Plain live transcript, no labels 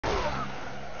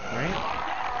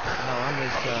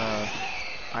his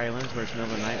islands where it's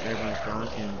middle of the night, everyone's drunk,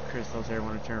 and Chris tells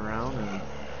everyone to turn around, and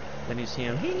then you see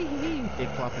him, dick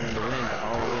flopping in the wind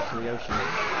all the way to the ocean.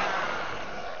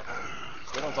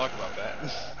 We don't talk about that.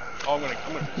 Oh, I'm gonna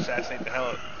assassinate the hell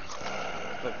out.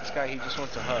 Look, this guy, he just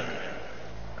wants a hug.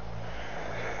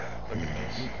 Look at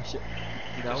this.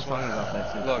 I was talking about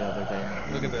that shit the other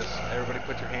day. Look at this. Everybody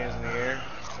put your hands in the air.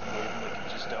 Wave like you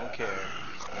just don't care.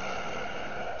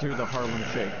 Do the Harlem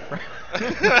Shake.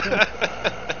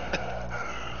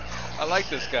 I like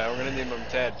this guy. We're gonna name him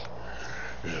Ted.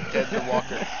 Ted the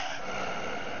Walker.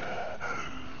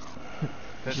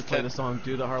 You should play the song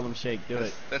 "Do the Harlem Shake." Do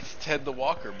it. That's Ted the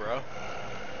Walker, bro.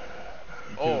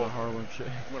 Do the Harlem Shake.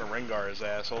 I'm gonna Rengar his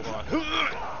ass. Hold on. Oh,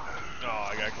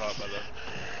 I got caught by the.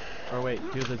 Or wait,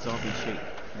 do the zombie shake.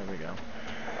 There we go.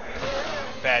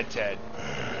 Bad Ted.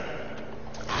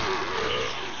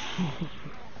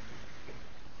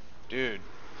 Dude,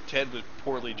 Ted was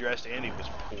poorly dressed and he was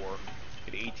poor.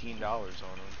 He had $18 on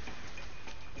him.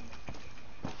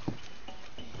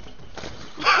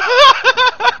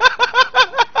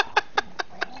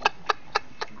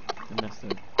 I missed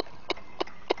him.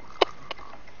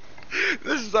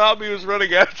 This zombie was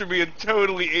running after me and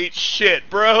totally ate shit,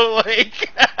 bro.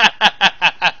 Like,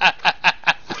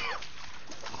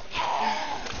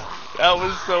 that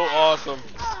was so awesome.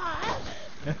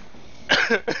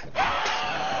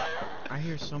 I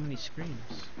hear so many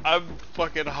screams. I'm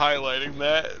fucking highlighting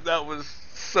that. That was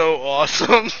so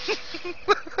awesome.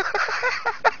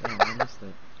 Damn, I missed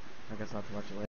it. I guess I'll have to watch it later.